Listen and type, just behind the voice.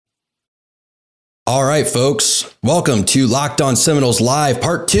All right, folks, welcome to Locked On Seminoles Live,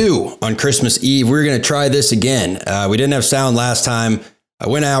 Part 2 on Christmas Eve. We're going to try this again. We didn't have sound last time. I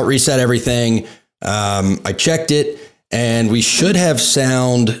went out, reset everything. I checked it, and we should have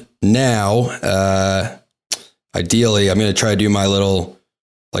sound now. Ideally, I'm going to try to do my little,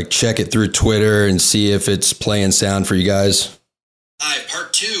 check it through Twitter and see if it's playing sound for you guys. Live,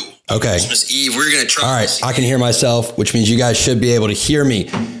 Part 2. Okay. Christmas Eve, we're going to try. All right, I can hear myself, which means you guys should be able to hear me.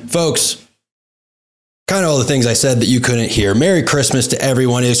 Folks, kind of all the things I said that you couldn't hear. Merry Christmas to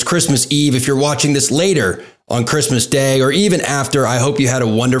everyone. It's Christmas Eve. If you're watching this later on Christmas Day or even after, I hope you had a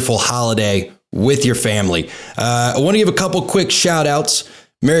wonderful holiday with your family. I want to give a couple quick shout outs.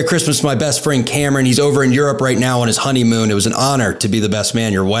 Merry Christmas to my best friend Cameron. He's over in Europe right now on his honeymoon. It was an honor to be the best man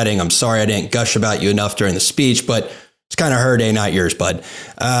at your wedding. I'm sorry I didn't gush about you enough during the speech, but it's kind of her day, not yours, bud.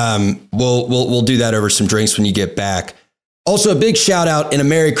 We'll do that over some drinks when you get back. Also, a big shout out and a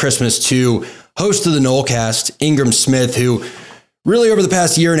Merry Christmas to host of the Nolecast, Ingram Smith, who really over the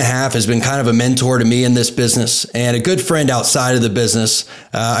past year and a half has been kind of a mentor to me in this business and a good friend outside of the business.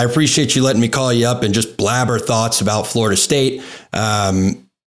 I appreciate you letting me call you up and just blabber thoughts about Florida State.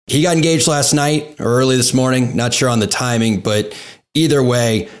 He got engaged last night or early this morning. Not sure on the timing, but either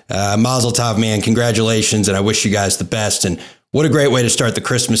way, Mazel Tov, man, congratulations. And I wish you guys the best. And what a great way to start the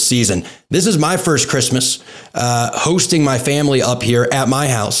Christmas season. This is my first Christmas hosting my family up here at my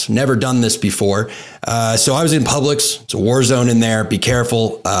house. Never done this before. So I was in Publix. It's a war zone in there. Be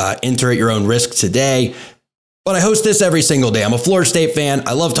careful. Enter at your own risk today. But I host this every single day. I'm a Florida State fan.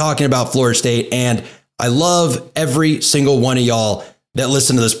 I love talking about Florida State. And I love every single one of y'all that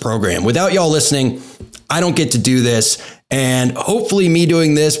listen to this program. Without y'all listening, I don't get to do this. And hopefully me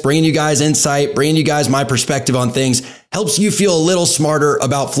doing this, bringing you guys insight, bringing you guys my perspective on things, helps you feel a little smarter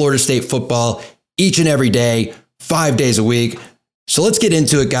about Florida State football each and every day, 5 days a week. So let's get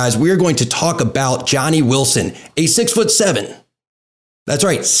into it, guys. We are going to talk about Johnny Wilson, a 6'7". That's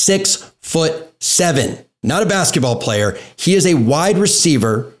right, 6'7", not a basketball player. He is a wide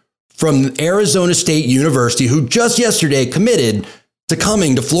receiver from Arizona State University who just yesterday committed to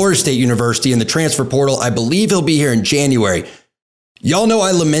coming to Florida State University in the transfer portal. I believe he'll be here in January. Y'all know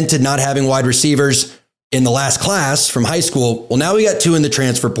I lamented not having wide receivers in the last class from high school. Well, now we got 2 in the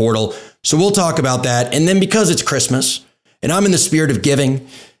transfer portal. So we'll talk about that. And then because it's Christmas and I'm in the spirit of giving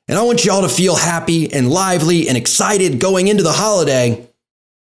and I want y'all to feel happy and lively and excited going into the holiday,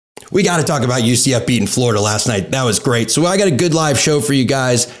 we got to talk about UCF beating Florida last night. That was great. So I got a good live show for you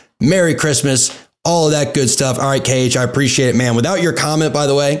guys. Merry Christmas. All of that good stuff. All right, KH, I appreciate it, man. Without your comment, by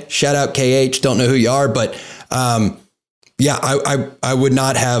the way, shout out KH. Don't know who you are, but yeah, I would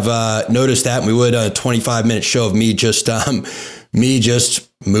not have noticed that. We would a 25-minute show of me just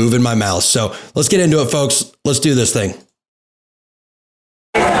moving my mouth. So let's get into it, folks. Let's do this thing.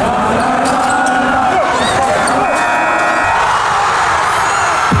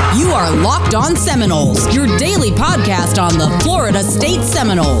 You are Locked On Seminoles, your daily podcast on the Florida State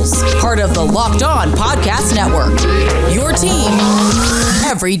Seminoles, part of the Locked On Podcast Network. Your team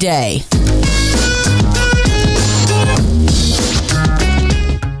every day.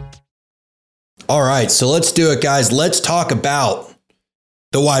 All right, so let's do it, guys. Let's talk about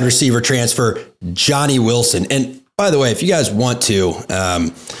the wide receiver transfer, Johnny Wilson. And by the way, if you guys want to,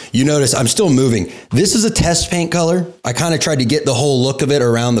 you notice I'm still moving. This is a test paint color. I kind of tried to get the whole look of it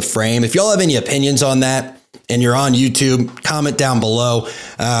around the frame. If y'all have any opinions on that and you're on YouTube, comment down below.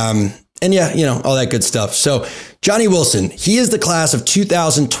 And yeah, all that good stuff. So Johnny Wilson, he is the class of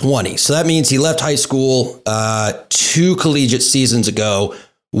 2020. So that means he left high school 2 collegiate seasons ago.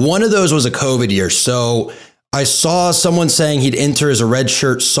 One of those was a COVID year. So I saw someone saying he'd enter as a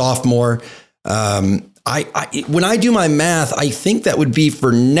redshirt sophomore. When I do my math, I think that would be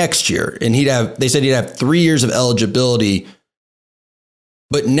for next year. And they said he'd have 3 years of eligibility.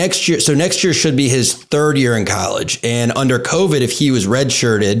 But next year should be his 3rd year in college. And under COVID, if he was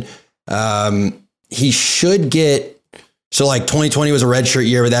redshirted, he should get, so 2020 was a redshirt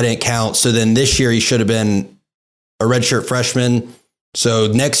year, but that didn't count. So then this year he should have been a redshirt freshman. So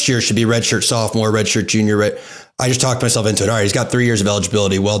next year should be redshirt sophomore, redshirt junior. I just talked myself into it. All right, he's got 3 years of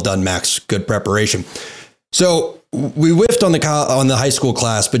eligibility. Well done, Max. Good preparation. So we whiffed on the high school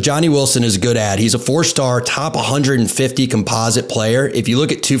class, but Johnny Wilson is a good ad. He's a 4-star, top 150 composite player. If you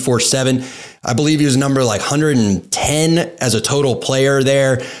look at 247, I believe he was number 110 as a total player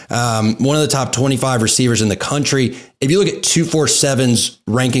there. One of the top 25 receivers in the country. If you look at 247's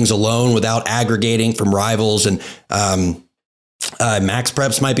rankings alone without aggregating from rivals and Max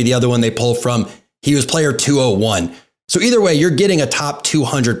Preps might be the other one they pull from, he was player 201. So either way, you're getting a top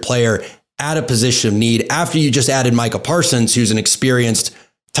 200 player at a position of need after you just added Micah Parsons, who's an experienced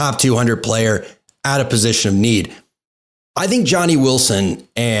top 200 player at a position of need. I think Johnny Wilson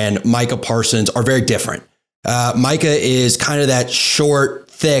and Micah Parsons are very different. Micah is kind of that short,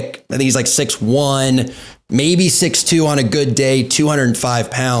 thick, I think he's like 6'1", maybe 6'2" on a good day, 205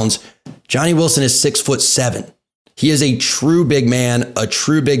 pounds. Johnny Wilson is 6'7". He is a true big man, a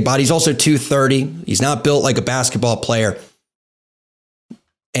true big body. He's also 230. He's not built like a basketball player.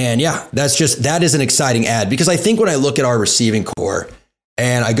 And yeah, that is an exciting add, because I think when I look at our receiving core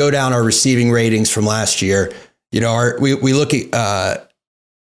and I go down our receiving ratings from last year, we look at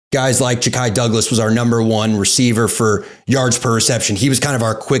guys like Ja'Kai Douglas was our number one receiver for yards per reception. He was kind of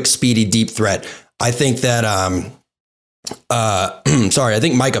our quick, speedy, deep threat. I think that, I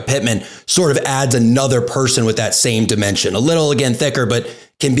think Micah Pittman sort of adds another person with that same dimension. A little, again, thicker, but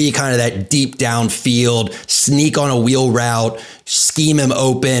can be kind of that deep downfield, sneak on a wheel route, scheme him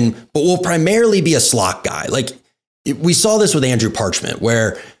open, but will primarily be a slot guy. Like we saw this with Andrew Parchment,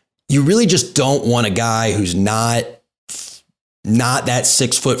 where you really just don't want a guy who's not that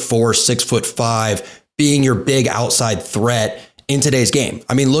 6'4", 6'5", being your big outside threat in today's game.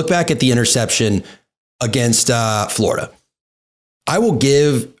 I mean, look back at the interception against Florida. I will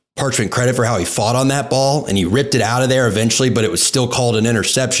give Parchment credit for how he fought on that ball, and he ripped it out of there eventually, but it was still called an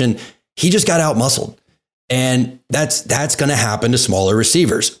interception. He just got out-muscled. And that's going to happen to smaller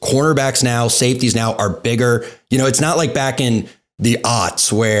receivers. Cornerbacks now, safeties now are bigger. It's not like back in the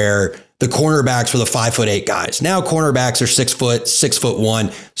aughts where the cornerbacks were the 5'8" guys. Now cornerbacks are 6 foot,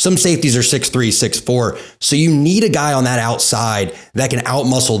 6'1". Some safeties are 6'3", 6'4". So you need a guy on that outside that can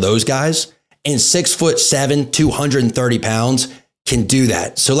out-muscle those guys. And 6'7", 230 pounds can do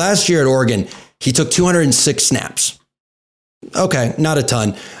that. So last year at Oregon, he took 206 snaps. Okay, not a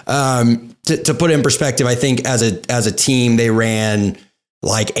ton. To put it in perspective, I think as a team, they ran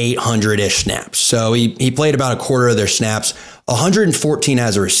like 800-ish snaps. So he played about a quarter of their snaps, 114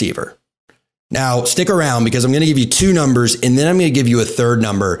 as a receiver. Now, stick around, because I'm going to give you two numbers, and then I'm going to give you a third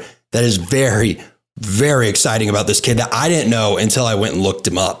number that is very, very exciting about this kid that I didn't know until I went and looked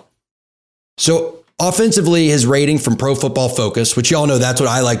him up. So offensively, his rating from Pro Football Focus, which y'all know that's what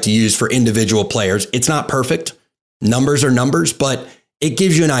I like to use for individual players. It's not perfect. Numbers are numbers, but it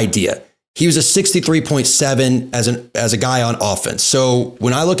gives you an idea. He was a 63.7 as a guy on offense. So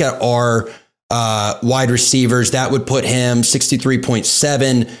when I look at our wide receivers, that would put him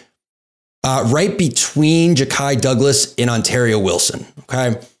 63.7, right between Ja'Kai Douglas and Ontario Wilson.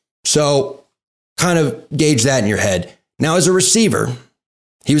 Okay. So kind of gauge that in your head. Now, as a receiver,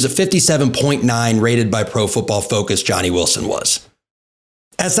 he was a 57.9 rated by Pro Football Focus. Johnny Wilson was.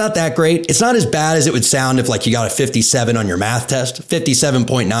 That's not that great. It's not as bad as it would sound if like you got a 57 on your math test.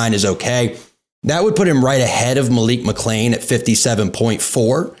 57.9 is okay. That would put him right ahead of Malik McClain at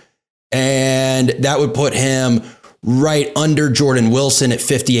 57.4. And that would put him right under Jordan Wilson at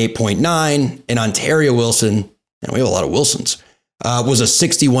 58.9. And Ontario Wilson, and we have a lot of Wilsons, was a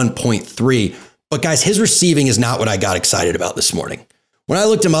 61.3. But guys, his receiving is not what I got excited about this morning. When I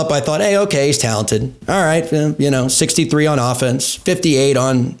looked him up, I thought, hey, okay, he's talented. All right, 63 on offense, 58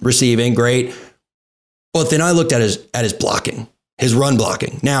 on receiving, great. But then I looked at his blocking, his run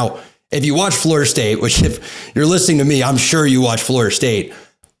blocking. Now, if you watch Florida State, which if you're listening to me, I'm sure you watch Florida State,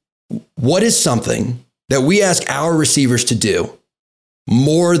 what is something that we ask our receivers to do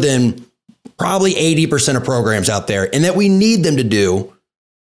more than probably 80% of programs out there, and that we need them to do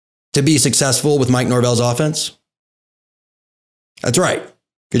to be successful with Mike Norvell's offense? That's right.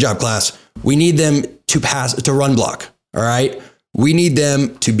 Good job, class. We need them to run block. All right. We need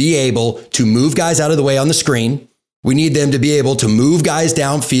them to be able to move guys out of the way on the screen. We need them to be able to move guys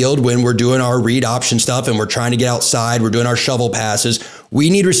downfield when we're doing our read option stuff and we're trying to get outside. We're doing our shovel passes. We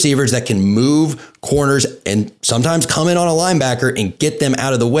need receivers that can move corners and sometimes come in on a linebacker and get them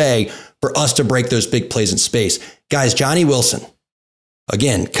out of the way for us to break those big plays in space. Guys, Johnny Wilson,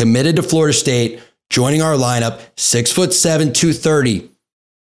 again, committed to Florida State, joining our lineup, 6'7", 230,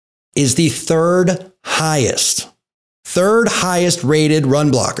 is the third highest rated run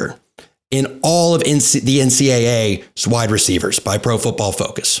blocker in all of the NCAA's wide receivers by Pro Football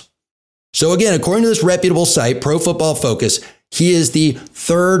Focus. So again, according to this reputable site, Pro Football Focus, he is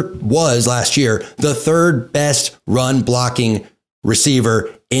was last year, the third best run blocking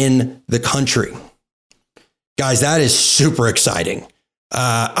receiver in the country. Guys, that is super exciting.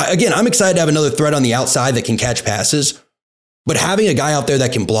 Again, I'm excited to have another threat on the outside that can catch passes, but having a guy out there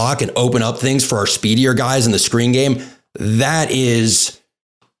that can block and open up things for our speedier guys in the screen game, that is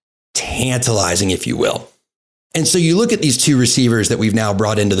tantalizing, if you will. And so you look at these two receivers that we've now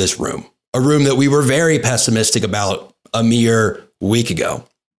brought into this room, a room that we were very pessimistic about a mere week ago.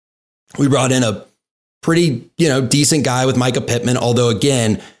 We brought in a pretty, decent guy with Micah Pittman, although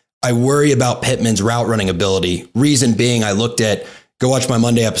again, I worry about Pittman's route running ability. Reason being, go watch my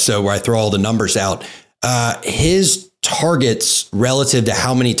Monday episode where I throw all the numbers out. His targets relative to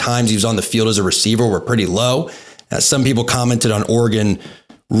how many times he was on the field as a receiver were pretty low. Some people commented on Oregon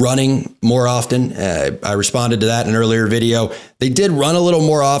running more often. I responded to that in an earlier video. They did run a little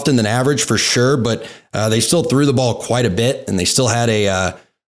more often than average for sure, but they still threw the ball quite a bit, and they still had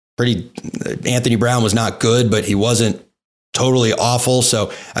Anthony Brown was not good, but he wasn't totally awful.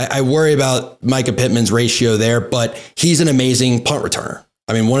 So I worry about Micah Pittman's ratio there, but he's an amazing punt returner.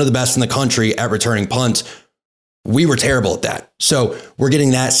 I mean, one of the best in the country at returning punts. We were terrible at that. So we're getting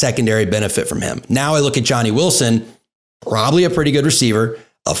that secondary benefit from him. Now I look at Johnny Wilson, probably a pretty good receiver,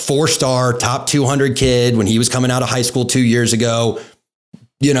 a 4-star top 200 kid when he was coming out of high school 2 years ago,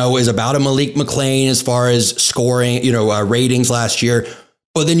 is about a Malik McClain as far as scoring, ratings last year.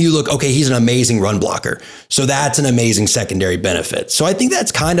 But then you look, okay, he's an amazing run blocker. So that's an amazing secondary benefit. So I think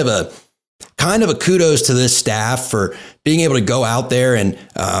that's kind of a kudos to this staff for being able to go out there and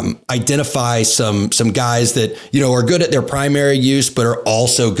identify some guys that, are good at their primary use, but are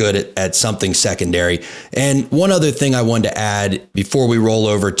also good at something secondary. And one other thing I wanted to add before we roll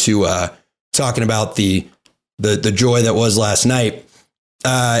over to talking about the joy that was last night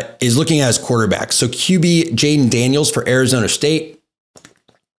is looking at his quarterback. So QB Jaden Daniels for Arizona State.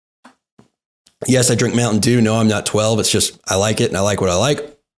 Yes, I drink Mountain Dew. No, I'm not 12. It's just I like it and I like what I like.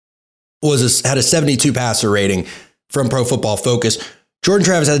 Had a 72 passer rating from Pro Football Focus. Jordan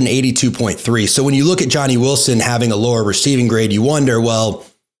Travis had an 82.3. So when you look at Johnny Wilson having a lower receiving grade, you wonder, well,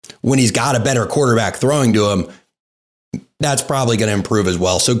 when he's got a better quarterback throwing to him, that's probably going to improve as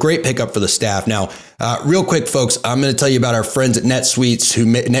well. So great pickup for the staff. Now, real quick, folks, I'm going to tell you about our friends at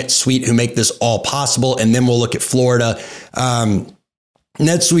NetSuite who make this all possible, and then we'll look at Florida.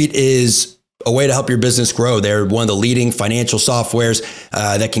 NetSuite is a way to help your business grow. They're one of the leading financial softwares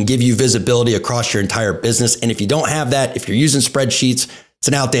that can give you visibility across your entire business. And if you don't have that, if you're using spreadsheets, it's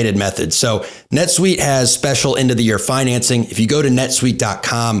an outdated method. So NetSuite has special end of the year financing. If you go to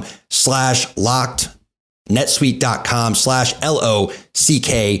netsuite.com/locked,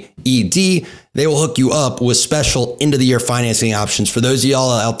 netsuite.com/LOCKED, they will hook you up with special end of the year financing options for those of y'all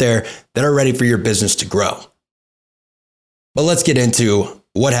out there that are ready for your business to grow. But let's get into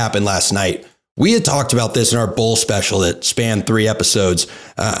what happened last night. We had talked about this in our Bowl special that spanned 3 episodes.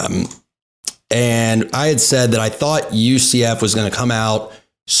 And I had said that I thought UCF was going to come out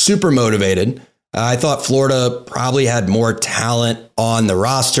super motivated. I thought Florida probably had more talent on the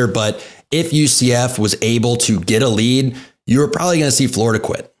roster, but if UCF was able to get a lead, you were probably going to see Florida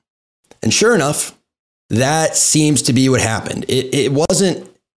quit. And sure enough, that seems to be what happened. It was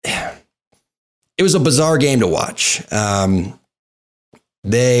a bizarre game to watch.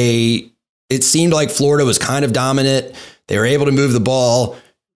 It seemed like Florida was kind of dominant. They were able to move the ball,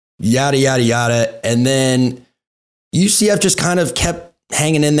 yada, yada, yada. And then UCF just kind of kept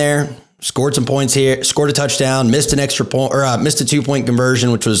hanging in there, scored some points here, scored a touchdown, missed an extra point, or missed a 2-point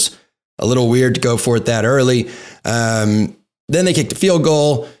conversion, which was a little weird to go for it that early. Then they kicked a field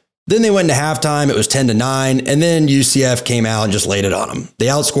goal. Then they went into halftime. It was 10-9. And then UCF came out and just laid it on them. They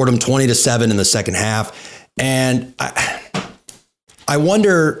outscored them 20-7 in the second half. And I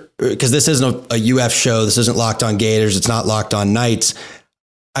wonder, because this isn't a UF show, this isn't Locked On Gators, it's not Locked On Knights.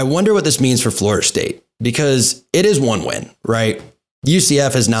 I wonder what this means for Florida State, because it is one win, right?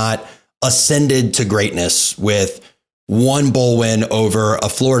 UCF has not ascended to greatness with one bowl win over a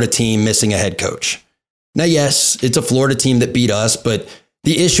Florida team missing a head coach. Now, yes, it's a Florida team that beat us, but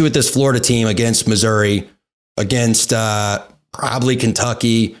the issue with this Florida team against Missouri, against probably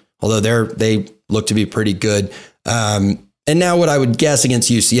Kentucky, although they look to be pretty good, and now what I would guess against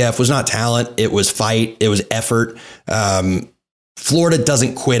UCF was not talent. It was fight. It was effort. Florida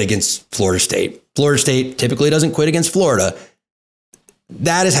doesn't quit against Florida State. Florida State typically doesn't quit against Florida.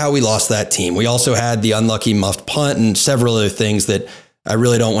 That is how we lost that team. We also had the unlucky muffed punt and several other things that I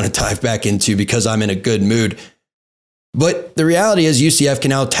really don't want to dive back into because I'm in a good mood. But the reality is UCF can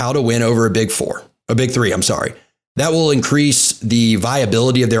now tout a win over a Big Three. That will increase the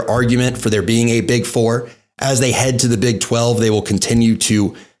viability of their argument for there being a Big Four. As they head to the Big 12, they will continue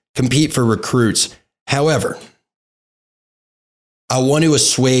to compete for recruits. However, I want to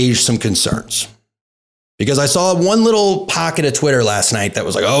assuage some concerns because I saw one little pocket of Twitter last night that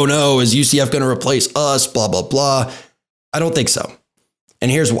was like, oh no, is UCF going to replace us? Blah, blah, blah. I don't think so.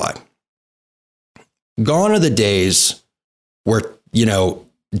 And here's why. Gone are the days where,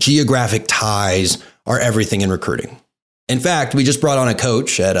 geographic ties are everything in recruiting. In fact, we just brought on a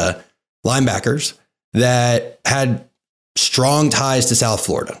coach at linebackers that had strong ties to South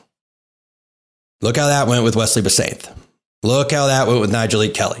Florida. Look how that went with Wesley Besainth. Look how that went with Nigel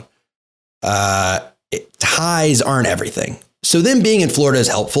Kelly. ties aren't everything. So them being in Florida is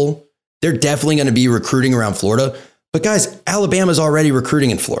helpful. They're definitely going to be recruiting around Florida. But guys, Alabama's already recruiting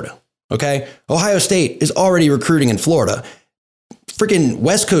in Florida. Okay. Ohio State is already recruiting in Florida. Freaking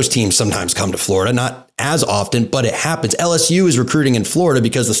West Coast teams sometimes come to Florida, not as often, but it happens. LSU is recruiting in Florida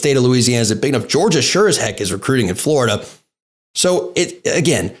because the state of Louisiana is big enough. Georgia sure as heck is recruiting in Florida. So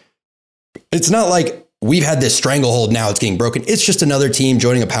it's not like we've had this stranglehold now it's getting broken. It's just another team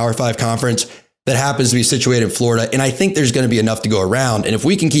joining a Power 5 conference that happens to be situated in Florida. And I think there's going to be enough to go around. And if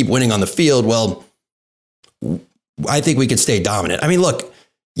we can keep winning on the field, well, I think we could stay dominant. I mean, look,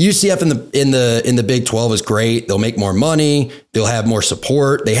 UCF in the Big 12 is great. They'll make more money. They'll have more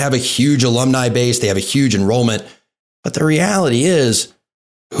support. They have a huge alumni base. They have a huge enrollment. But the reality is,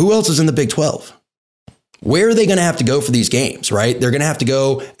 who else is in the Big 12? Where are they going to have to go for these games, right? They're going to have to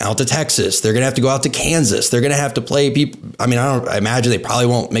go out to Texas. They're going to have to go out to Kansas. They're going to have to play people. I mean, I imagine they probably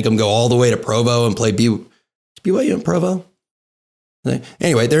won't make them go all the way to Provo and play BYU in Provo.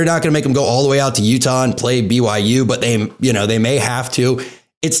 Anyway, they're not going to make them go all the way out to Utah and play BYU, but they may have to.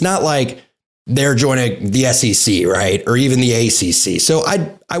 It's not like they're joining the SEC, right? Or even the ACC. So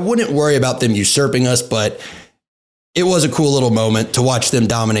I wouldn't worry about them usurping us, but it was a cool little moment to watch them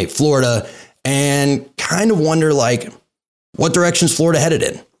dominate Florida and kind of wonder, like, what direction's Florida headed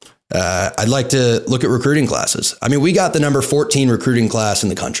in? I'd like to look at recruiting classes. I mean, we got the number 14 recruiting class in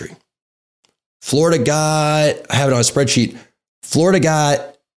the country. Florida got, I have it on a spreadsheet, Florida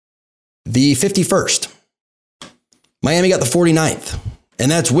got the 51st. Miami got the 49th.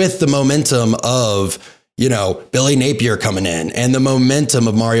 And that's with the momentum of, Billy Napier coming in and the momentum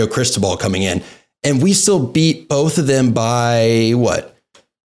of Mario Cristobal coming in. And we still beat both of them by what?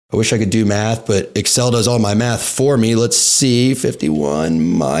 I wish I could do math, but Excel does all my math for me. Let's see, 51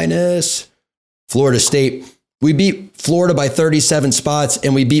 minus Florida State. We beat Florida by 37 spots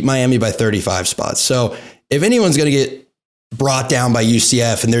and we beat Miami by 35 spots. So if anyone's going to get brought down by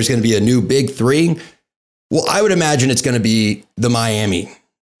UCF and there's going to be a new big three, well, I would imagine it's going to be the Miami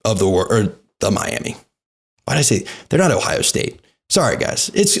of the world, or the Miami. Why did I say they're not Ohio State? Sorry, guys.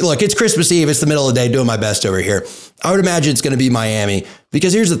 It's Christmas Eve. It's the middle of the day, doing my best over here. I would imagine it's going to be Miami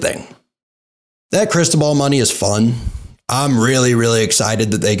because here's the thing. That Cristobal money is fun. I'm really, really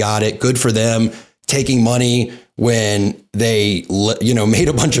excited that they got it. Good for them taking money when they, made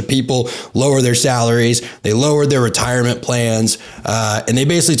a bunch of people lower their salaries. They lowered their retirement plans. And they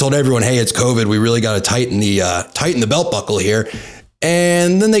basically told everyone, hey, it's COVID. We really got to tighten the belt buckle here.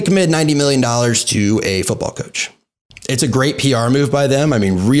 And then they committed $90 million to a football coach. It's a great PR move by them. I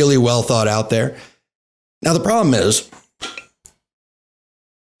mean, really well thought out there. Now, the problem is,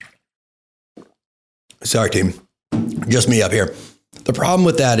 sorry, team, just me up here. The problem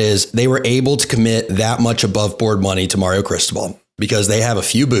with that is they were able to commit that much above board money to Mario Cristobal because they have a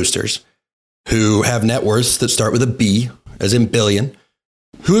few boosters who have net worths that start with a B, as in billion,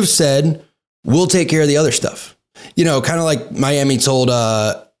 who have said, we'll take care of the other stuff. Kind of like Miami told,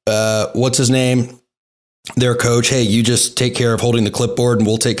 what's his name? Their coach, hey, you just take care of holding the clipboard and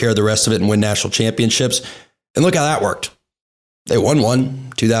we'll take care of the rest of it and win national championships. And look how that worked. They won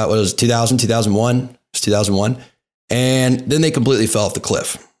one. 2001. It was 2001. And then they completely fell off the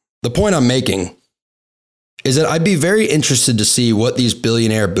cliff. The point I'm making is that I'd be very interested to see what these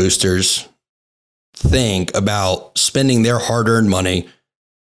billionaire boosters think about spending their hard-earned money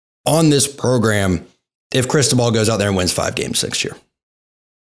on this program if Cristobal goes out there and wins 5 games next year.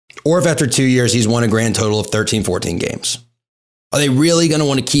 Or if after 2 years, he's won a grand total of 13, 14 games. Are they really going to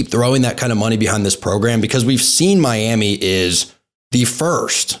want to keep throwing that kind of money behind this program? Because we've seen Miami is the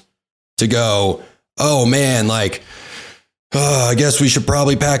first to go, oh man, I guess we should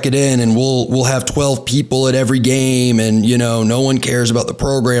probably pack it in and we'll have 12 people at every game. And, no one cares about the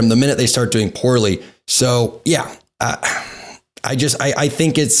program the minute they start doing poorly. So yeah, I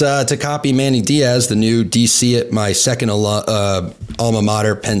think it's to copy Manny Diaz, the new DC at my second alma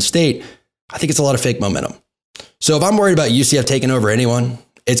mater, Penn State. I think it's a lot of fake momentum. So if I'm worried about UCF taking over anyone,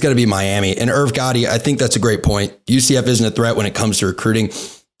 it's going to be Miami. And Irv Gotti, I think that's a great point. UCF isn't a threat when it comes to recruiting.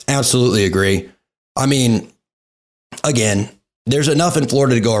 Absolutely agree. I mean, again, there's enough in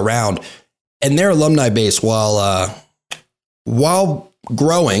Florida to go around. And their alumni base, while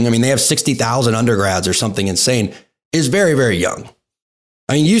growing, I mean, they have 60,000 undergrads or something insane, is very, very young.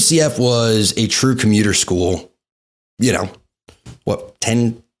 I mean, UCF was a true commuter school, 10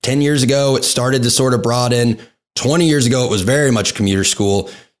 years ago, it started to sort of broaden. 20 years ago, it was very much commuter school.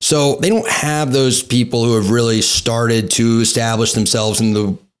 So they don't have those people who have really started to establish themselves in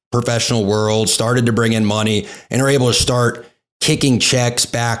the professional world, started to bring in money, and are able to start kicking checks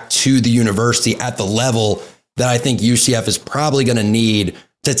back to the university at the level that I think UCF is probably going to need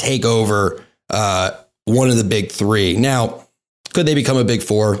to take over one of the big three. Now, could they become a big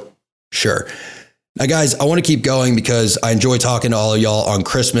four? Sure. Now, guys, I want to keep going because I enjoy talking to all of y'all on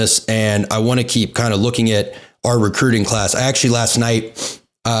Christmas, and I want to keep kind of looking at our recruiting class. I actually last night,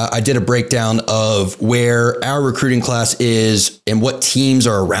 I did a breakdown of where our recruiting class is and what teams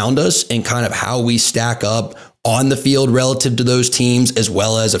are around us and kind of how we stack up on the field relative to those teams, as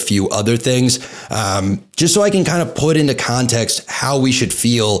well as a few other things, just so I can kind of put into context how we should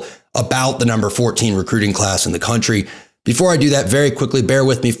feel about the number 14 recruiting class in the country. Before I do that, very quickly, bear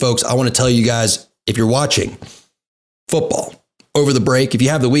with me, folks. I want to tell you guys, if you're watching football over the break, if you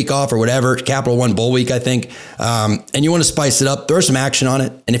have the week off or whatever, Capital One Bowl week, I think, and you want to spice it up, throw some action on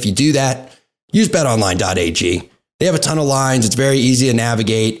it. And if you do that, use betonline.ag. They have a ton of lines. It's very easy to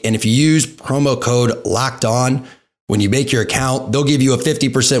navigate. And if you use promo code Locked On, when you make your account, they'll give you a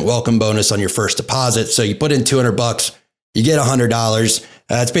 50% welcome bonus on your first deposit. So you put in $200, you get $100.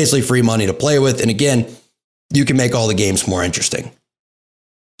 It's basically free money to play with. And again, you can make all the games more interesting.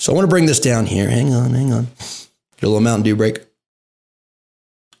 So I want to bring this down here. Hang on. Get a little Mountain Dew break.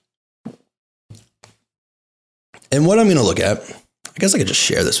 And what I'm going to look at, I guess I could just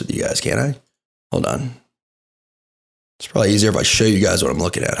share this with you guys, can't I? Hold on. It's probably easier if I show you guys what I'm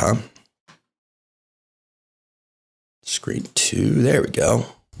looking at, huh? Screen 2. There we go.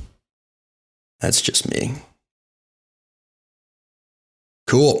 That's just me.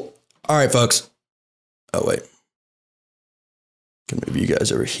 Cool. All right, folks. Oh, wait. Can move you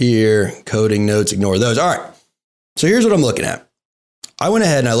guys over here. Coding notes, ignore those. All right. So here's what I'm looking at. I went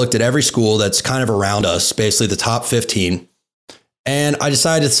ahead and I looked at every school that's kind of around us, basically the top 15. And I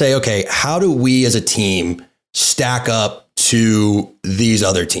decided to say, okay, how do we as a team stack up to these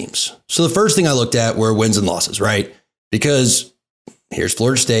other teams? So the first thing I looked at were wins and losses, right? Because here's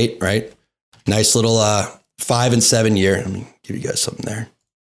Florida State, right? Nice little 5-7 year. Let me give you guys something there.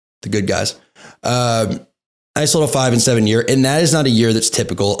 The good guys. Nice little 5-7 year. And that is not a year that's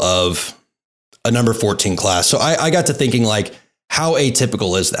typical of a number 14 class. So I got to thinking, like, how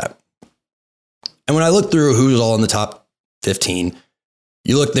atypical is that? And when I looked through who's all in the top 15,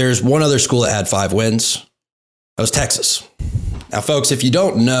 you look, there's one other school that had 5 wins. That was Texas. Now, folks, if you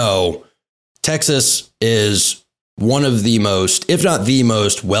don't know, Texas is one of the most, if not the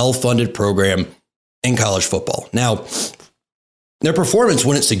most, well-funded program in college football. Now, their performance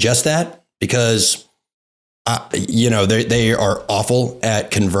wouldn't suggest that because, they are awful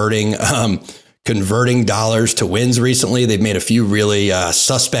at converting dollars to wins recently. They've made a few really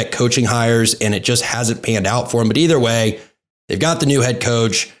suspect coaching hires, and it just hasn't panned out for them. But either way, they've got the new head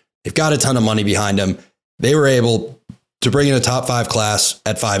coach. They've got a ton of money behind them. They were able to bring in a top 5 class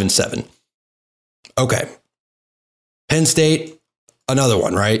at 5-7. Okay. Penn State, another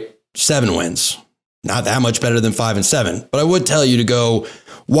one, right? 7 wins. Not that much better than 5-7. But I would tell you to go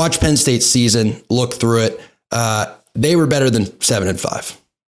watch Penn State's season, look through it. They were better than 7-5.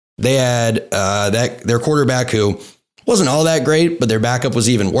 They had their quarterback who wasn't all that great, but their backup was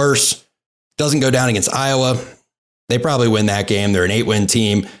even worse. Doesn't go down against Iowa. They probably win that game. They're an 8-win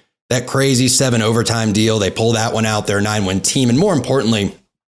team. That crazy 7 overtime deal, they pull that one out. They're a 9-win team. And more importantly,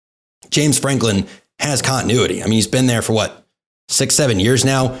 James Franklin has continuity. I mean, he's been there for 6-7 years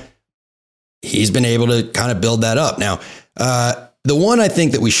now. He's been able to kind of build that up. Now, the one I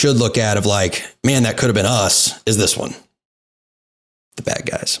think that we should look at of like, man, that could have been us is this one. The bad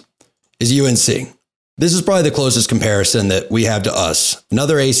guys is UNC. This is probably the closest comparison that we have to us.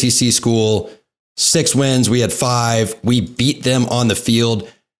 Another ACC school, 6 wins. We had 5. We beat them on the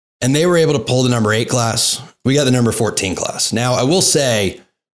field, and they were able to pull the number 8 class. We got the number 14 class. Now, I will say,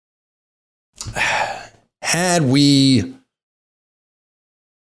 had we,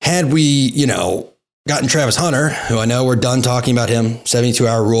 gotten Travis Hunter, who I know we're done talking about him,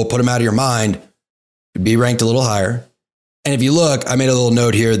 72-hour rule, put him out of your mind, would be ranked a little higher. And if you look, I made a little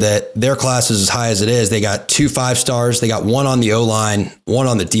note here that their class is as high as it is. They got 2 5-stars. They got 1 on the O-line, 1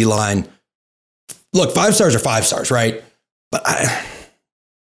 on the D-line. Look, 5 stars are 5 stars, right? But I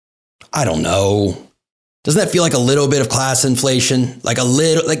don't know. Doesn't that feel like a little bit of class inflation? Like a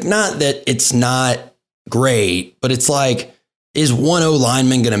little, like not that it's not great, but it's like, is one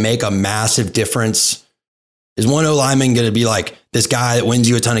O-lineman going to make a massive difference? Is one O-lineman going to be like this guy that wins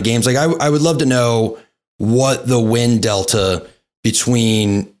you a ton of games? Like I would love to know what the win delta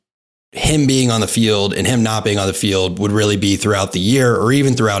between him being on the field and him not being on the field would really be throughout the year or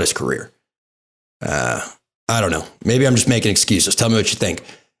even throughout his career. I don't know. Maybe I'm just making excuses. Tell me what you think.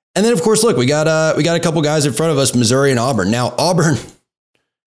 And then, of course, look, we got a couple guys in front of us, Missouri and Auburn. Now, Auburn,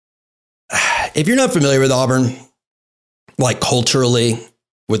 if you're not familiar with Auburn, like culturally,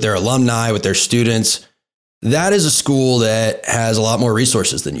 with their alumni, with their students, that is a school that has a lot more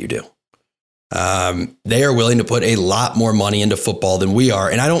resources than you do. They are willing to put a lot more money into football than we are.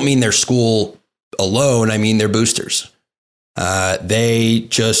 And I don't mean their school alone. I mean their boosters. They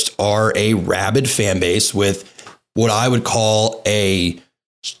just are a rabid fan base with what I would call a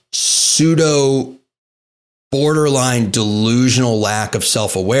pseudo borderline delusional lack of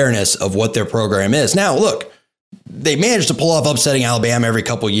self-awareness of what their program is. Now, look, they managed to pull off upsetting Alabama every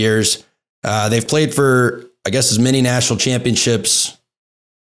couple of years. They've played for, I guess, as many national championships.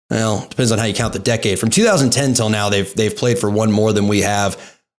 Well, depends on how you count the decade. From 2010 till now, they've played for one more than we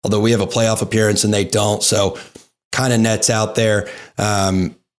have, although we have a playoff appearance and they don't. So kind of nets out there.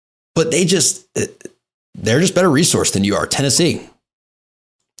 But they're just better resourced than you are. Tennessee,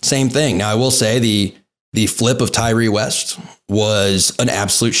 same thing. Now, I will say the flip of Tyree West was an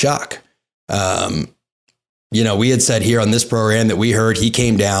absolute shock. We had said here on this program that we heard he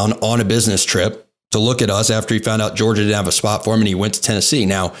came down on a business trip to look at us after he found out Georgia didn't have a spot for him and he went to Tennessee.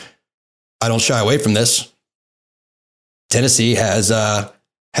 Now, I don't shy away from this. Tennessee has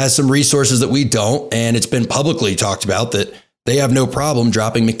some resources that we don't, and it's been publicly talked about that they have no problem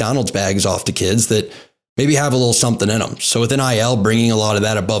dropping McDonald's bags off to kids that maybe have a little something in them. So with NIL bringing a lot of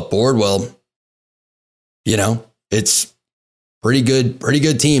that above board, well, it's pretty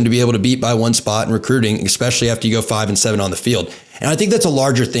good team to be able to beat by one spot in recruiting, especially after you go 5-7 on the field. And I think that's a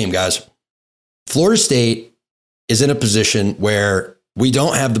larger theme, guys. Florida State is in a position where we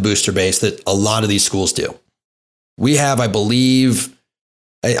don't have the booster base that a lot of these schools do. We have, I believe,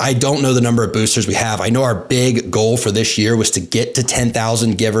 I don't know the number of boosters we have. I know our big goal for this year was to get to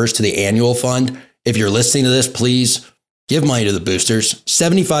 10,000 givers to the annual fund. If you're listening to this, please give money to the boosters.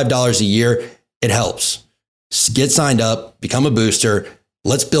 $75 a year, it helps. Get signed up, become a booster.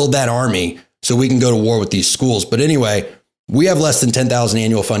 Let's build that army so we can go to war with these schools. But anyway, we have less than 10,000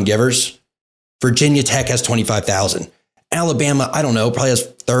 annual fund givers. Virginia Tech has 25,000. Alabama, I don't know, probably has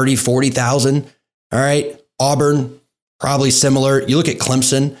 30, 40,000. All right. Auburn, probably similar. You look at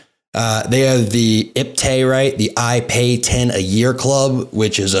Clemson, they have the IPTAY, right? The I Pay 10 a year club,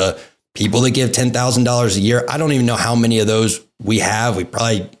 which is people that give $10,000 a year. I don't even know how many of those we have.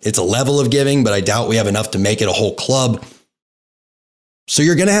 It's a level of giving, but I doubt we have enough to make it a whole club. So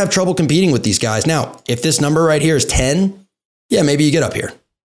you're going to have trouble competing with these guys. Now, if this number right here is 10, yeah, maybe you get up here.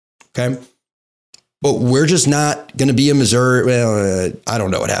 Okay. But we're just not going to be a Missouri. Well, I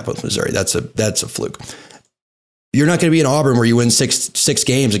don't know what happened with Missouri. That's a fluke. You're not going to be in Auburn where you win six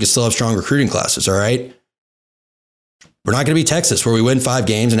games and can still have strong recruiting classes. All right. We're not going to be Texas where we win 5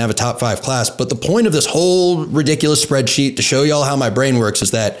 games and have a top 5 class. But the point of this whole ridiculous spreadsheet to show y'all how my brain works is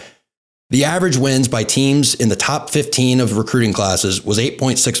that the average wins by teams in the top 15 of recruiting classes was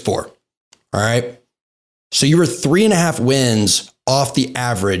 8.64. All right. So you were 3.5 wins off the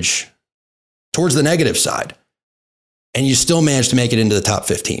average towards the negative side, and you still managed to make it into the top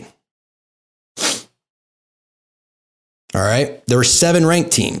 15. All right. There were 7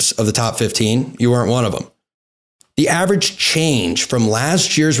 ranked teams of the top 15. You weren't one of them. The average change from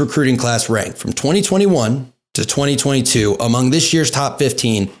last year's recruiting class rank from 2021 to 2022 among this year's top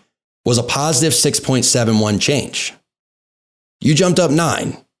 15 was a positive 6.71 change. You jumped up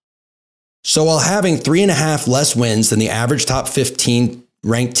 9. So while having 3.5 less wins than the average top 15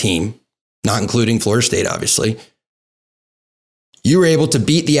 ranked team, not including Florida State, obviously, you were able to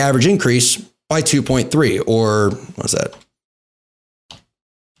beat the average increase by 2.3, or what's that?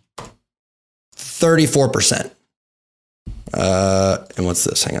 34%. And what's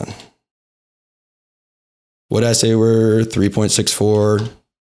this? Hang on. What did I say? We're 3.64.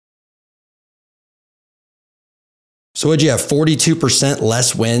 So what'd you have? 42%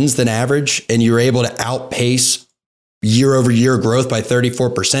 less wins than average, and you were able to outpace year over year growth by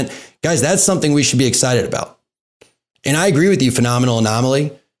 34%. Guys, that's something we should be excited about. And I agree with you, phenomenal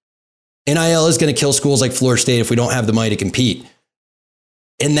anomaly. NIL is going to kill schools like Florida State if we don't have the money to compete.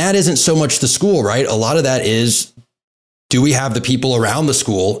 And that isn't so much the school, right? A lot of that is, do we have the people around the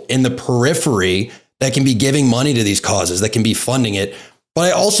school in the periphery that can be giving money to these causes, that can be funding it? But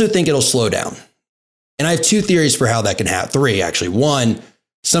I also think it'll slow down. And I have 2 theories for how that can happen. 3, actually. 1,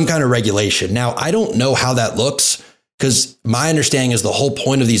 some kind of regulation. Now, I don't know how that looks, because my understanding is the whole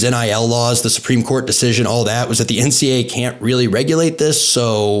point of these NIL laws, the Supreme Court decision, all that, was that the NCAA can't really regulate this.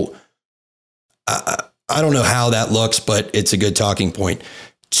 So I don't know how that looks, but it's a good talking point.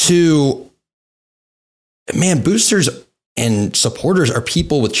 2, man, boosters and supporters are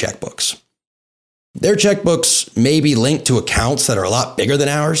people with checkbooks. Their checkbooks may be linked to accounts that are a lot bigger than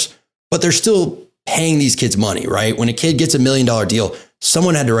ours, but they're still paying these kids money, right? When a kid gets $1 million deal,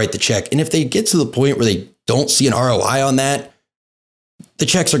 someone had to write the check. And if they get to the point where they don't see an ROI on that, the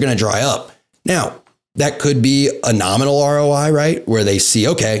checks are going to dry up. Now, that could be a nominal ROI, right? Where they see,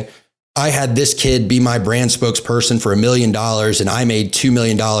 okay, I had this kid be my brand spokesperson for $1 million and I made $2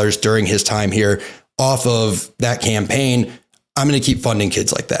 million during his time here off of that campaign. I'm going to keep funding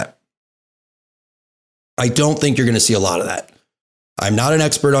kids like that. I don't think you're going to see a lot of that. I'm not an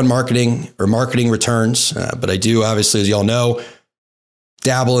expert on marketing or marketing returns, but I do, obviously, as y'all know,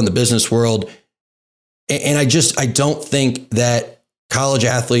 dabble in the business world. And I don't think that college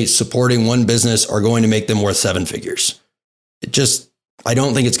athletes supporting one business are going to make them worth seven figures. I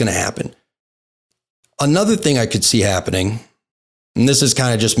don't think it's going to happen. Another thing I could see happening, and this is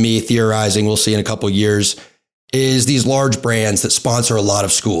kind of just me theorizing, we'll see in a couple of years, is these large brands that sponsor a lot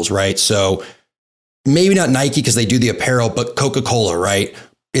of schools, right? So maybe not Nike because they do the apparel, but Coca-Cola, right,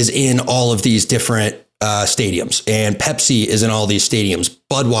 is in all of these different stadiums, and Pepsi is in all these stadiums.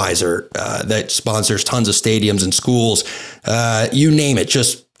 Budweiser that sponsors tons of stadiums and schools. You name it,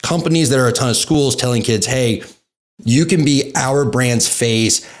 just companies that are a ton of schools telling kids, hey, you can be our brand's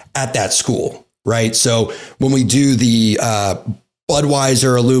face at that school, right? So when we do the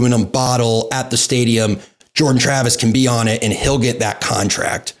Budweiser aluminum bottle at the stadium, Jordan Travis can be on it and he'll get that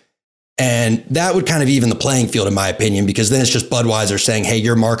contract. And that would kind of even the playing field, in my opinion, because then it's just Budweiser saying, hey,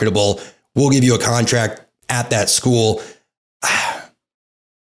 you're marketable. We'll give you a contract at that school.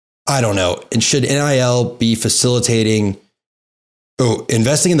 I don't know. And should NIL be facilitating,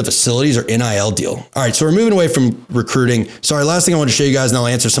 investing in the facilities or NIL deal? All right, so we're moving away from recruiting. Sorry, last thing I want to show you guys, and I'll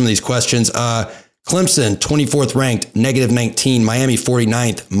answer some of these questions. Clemson, 24th ranked, -19. Miami,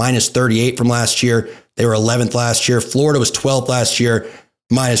 49th, -38 from last year. They were 11th last year. Florida was 12th last year,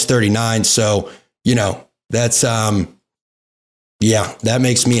 -39. So, that's, that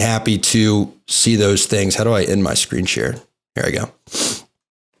makes me happy to see those things. How do I end my screen share? Here I go.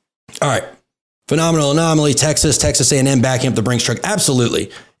 All right. Phenomenal anomaly. Texas A&M backing up the Brinks truck.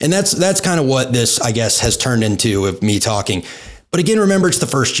 Absolutely. And that's kind of what this, I guess, has turned into of me talking. But again, remember, it's the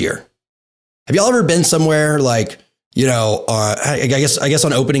first year. Have y'all ever been somewhere like, I guess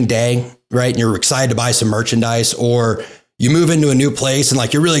on opening day, right? And you're excited to buy some merchandise, or you move into a new place and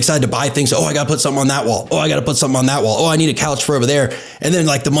like, you're really excited to buy things. Oh, I got to put something on that wall. Oh, I got to put something on that wall. Oh, I need a couch for over there. And then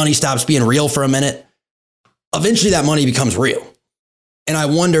like the money stops being real for a minute. Eventually that money becomes real. And I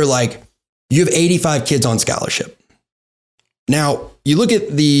wonder, like, you have 85 kids on scholarship. Now you look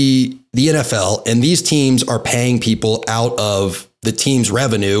at the NFL, and these teams are paying people out of the team's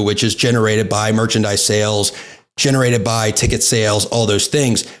revenue, which is generated by merchandise sales, generated by ticket sales, all those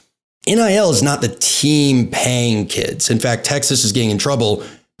things. NIL is not the team paying kids. In fact, Texas is getting in trouble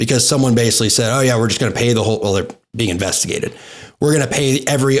because someone basically said, oh yeah, we're just going to pay the whole, well, they're being investigated. We're going to pay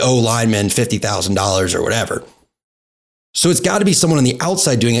every O lineman $50,000 or whatever. So it's got to be someone on the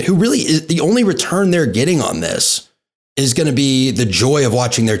outside doing it who really is the only return they're getting on this is going to be the joy of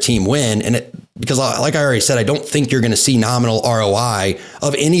watching their team win. And because like I already said, I don't think you're going to see nominal ROI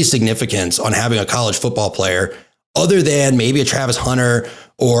of any significance on having a college football player other than maybe a Travis Hunter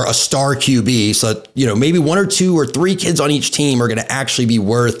or a star QB. So, maybe one or two or three kids on each team are going to actually be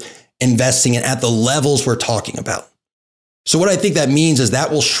worth investing in at the levels we're talking about. So what I think that means is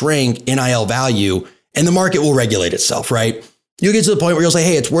that will shrink NIL value and the market will regulate itself, right? You'll get to the point where you'll say,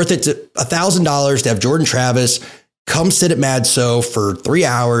 hey, it's worth it to $1,000 to have Jordan Travis come sit at MadSo for 3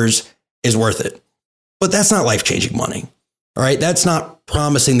 hours is worth it. But that's not life-changing money. All right. That's not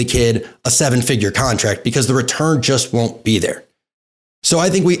promising the kid a 7-figure contract because the return just won't be there. So I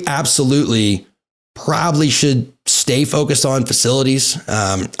think we absolutely probably should stay focused on facilities.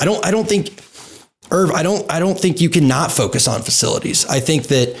 I don't think, Irv, I don't think you can not focus on facilities. I think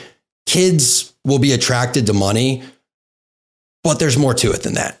that kids will be attracted to money, but there's more to it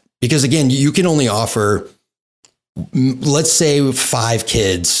than that. Because again, you can only offer, let's say 5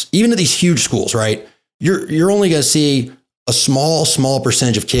 kids, even at these huge schools, right? You're only going to see a small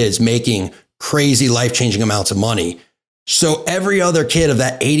percentage of kids making crazy life-changing amounts of money. So every other kid of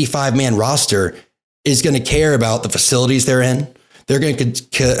that 85-man roster is going to care about the facilities they're in. They're going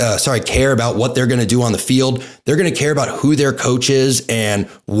to care about what they're going to do on the field. They're going to care about who their coach is and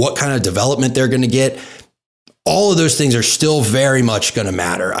what kind of development they're going to get. All of those things are still very much going to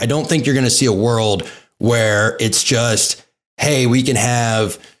matter. I don't think you're going to see a world where it's just, hey, we can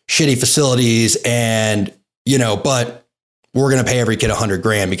have shitty facilities and, but we're going to pay every kid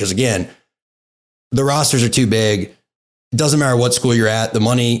 $100,000 because again, the rosters are too big. It doesn't matter what school you're at. The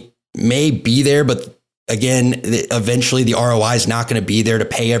money may be there, but again, eventually the ROI is not going to be there to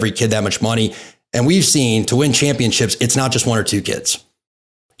pay every kid that much money. And we've seen to win championships, it's not just 1 or 2 kids.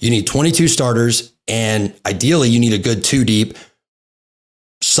 You need 22 starters, and ideally you need a good 2 deep,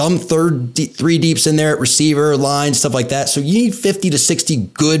 some 3 deeps in there at receiver, line, stuff like that. So you need 50 to 60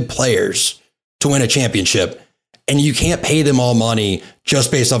 good players to win a championship. And you can't pay them all money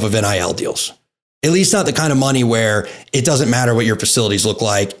just based off of NIL deals. At least not the kind of money where it doesn't matter what your facilities look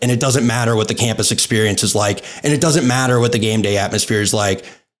like, and it doesn't matter what the campus experience is like, and it doesn't matter what the game day atmosphere is like.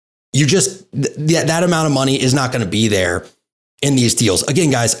 That amount of money is not going to be there in these deals. Again,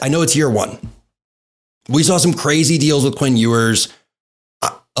 guys, I know it's year one. We saw some crazy deals with Quinn Ewers,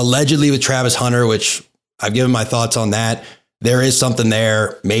 allegedly with Travis Hunter, which I've given my thoughts on that. There is something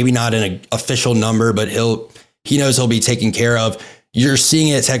there, maybe not in an official number, but he knows he'll be taken care of. You're seeing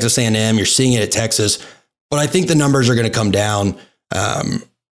it at Texas A&M. You're seeing it at Texas. But I think the numbers are going to come down. And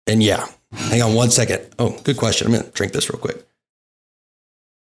yeah, hang on one second. Oh, good question. I'm going to drink this real quick.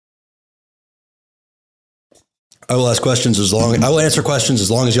 I will answer questions as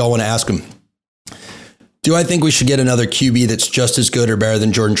long as y'all want to ask them. Do I think we should get another QB that's just as good or better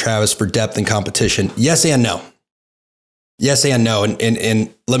than Jordan Travis for depth and competition? Yes and no. Yes and no.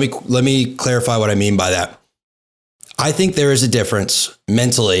 And let me clarify what I mean by that. I think there is a difference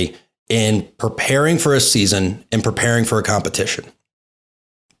mentally in preparing for a season and preparing for a competition.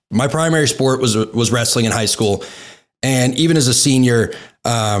 My primary sport was wrestling in high school. And even as a senior,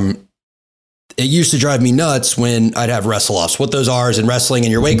 it used to drive me nuts when I'd have wrestle-offs. What those are is in wrestling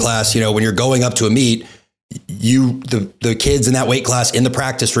in your weight class, when you're going up to a meet, the kids in that weight class in the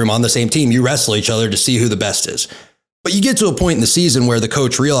practice room on the same team, you wrestle each other to see who the best is. But you get to a point in the season where the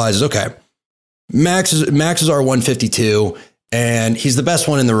coach realizes, okay, Max is our 152 and he's the best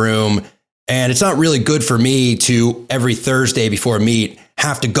one in the room. And it's not really good for me to every Thursday before a meet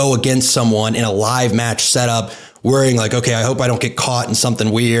have to go against someone in a live match setup worrying like, okay, I hope I don't get caught in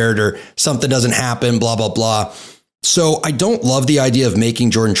something weird or something doesn't happen, blah, blah, blah. So I don't love the idea of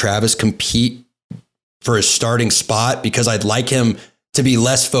making Jordan Travis compete for his starting spot because I'd like him to be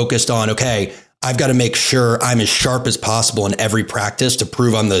less focused on, okay, I've got to make sure I'm as sharp as possible in every practice to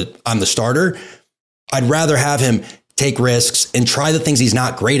prove I'm the starter. I'd rather have him take risks and try the things he's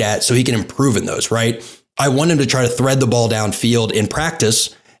not great at so he can improve in those, right? I want him to try to thread the ball downfield in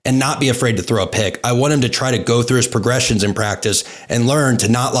practice and not be afraid to throw a pick. I want him to try to go through his progressions in practice and learn to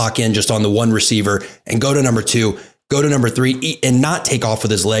not lock in just on the one receiver and go to number 2, go to number 3 and not take off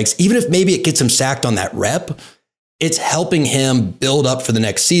with his legs. Even if maybe it gets him sacked on that rep, it's helping him build up for the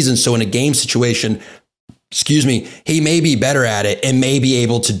next season. So in a game situation, he may be better at it and may be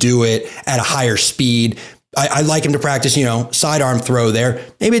able to do it at a higher speed. I like him to practice, sidearm throw there.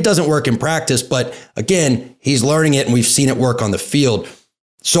 Maybe it doesn't work in practice, but again, he's learning it and we've seen it work on the field.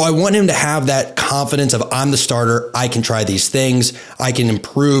 So I want him to have that confidence of I'm the starter. I can try these things. I can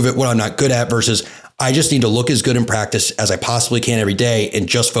improve at what I'm not good at versus I just need to look as good in practice as I possibly can every day and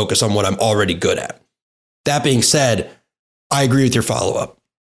just focus on what I'm already good at. That being said, I agree with your follow-up.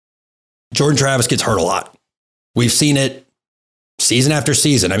 Jordan Travis gets hurt a lot. We've seen it season after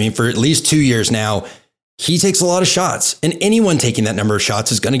season. I mean, for at least 2 years now, he takes a lot of shots and anyone taking that number of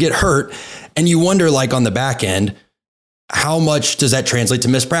shots is going to get hurt. And you wonder, like on the back end, how much does that translate to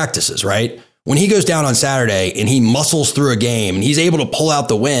missed practices, right? When he goes down on Saturday and he muscles through a game and he's able to pull out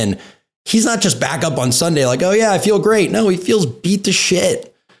the win, he's not just back up on Sunday like, oh yeah, I feel great. No, he feels beat to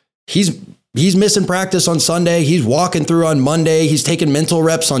shit. He's missing practice on Sunday. He's walking through on Monday. He's taking mental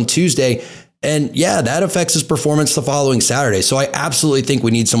reps on Tuesday. And yeah, that affects his performance the following Saturday. So I absolutely think we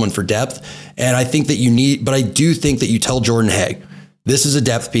need someone for depth. And I think that but I do think that you tell Jordan, hey, this is a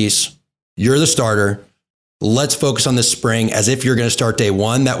depth piece. You're the starter. Let's focus on this spring as if you're going to start day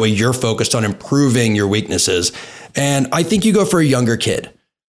one. That way you're focused on improving your weaknesses. And I think you go for a younger kid.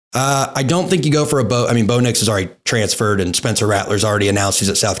 I don't think you go for Bo Nix has already transferred and Spencer Rattler's already announced he's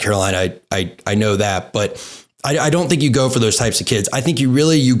at South Carolina. I know that, but I don't think you go for those types of kids. I think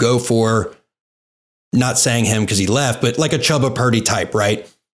you go for, not saying him because he left, but like a Chubba Purdy type, right?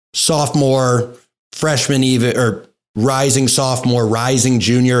 Sophomore, freshman even, or rising sophomore, rising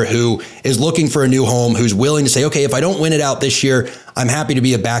junior who is looking for a new home, who's willing to say, okay, if I don't win it out this year, I'm happy to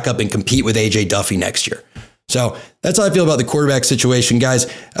be a backup and compete with AJ Duffy next year. So that's how I feel about the quarterback situation, guys.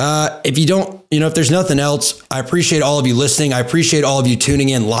 If you don't, if there's nothing else, I appreciate all of you listening. I appreciate all of you tuning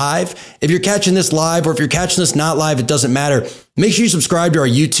in live. If you're catching this live or if you're catching this not live, it doesn't matter. Make sure you subscribe to our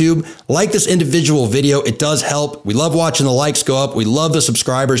YouTube, like this individual video. It does help. We love watching the likes go up. We love the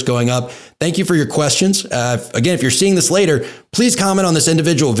subscribers going up. Thank you for your questions. Again, if you're seeing this later, please comment on this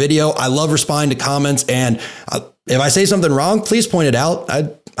individual video. I love responding to comments. And if I say something wrong, please point it out.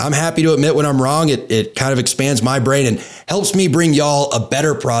 I'm happy to admit when I'm wrong. It kind of expands my brain and helps me bring y'all a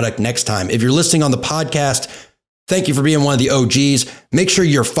better product next time. If you're listening on the podcast, thank you for being one of the OGs. Make sure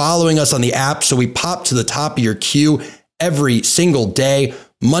you're following us on the app so we pop to the top of your queue every single day,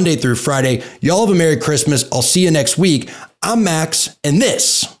 Monday through Friday. Y'all have a Merry Christmas. I'll see you next week. I'm Max, and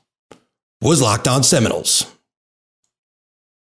this was Locked On Seminoles.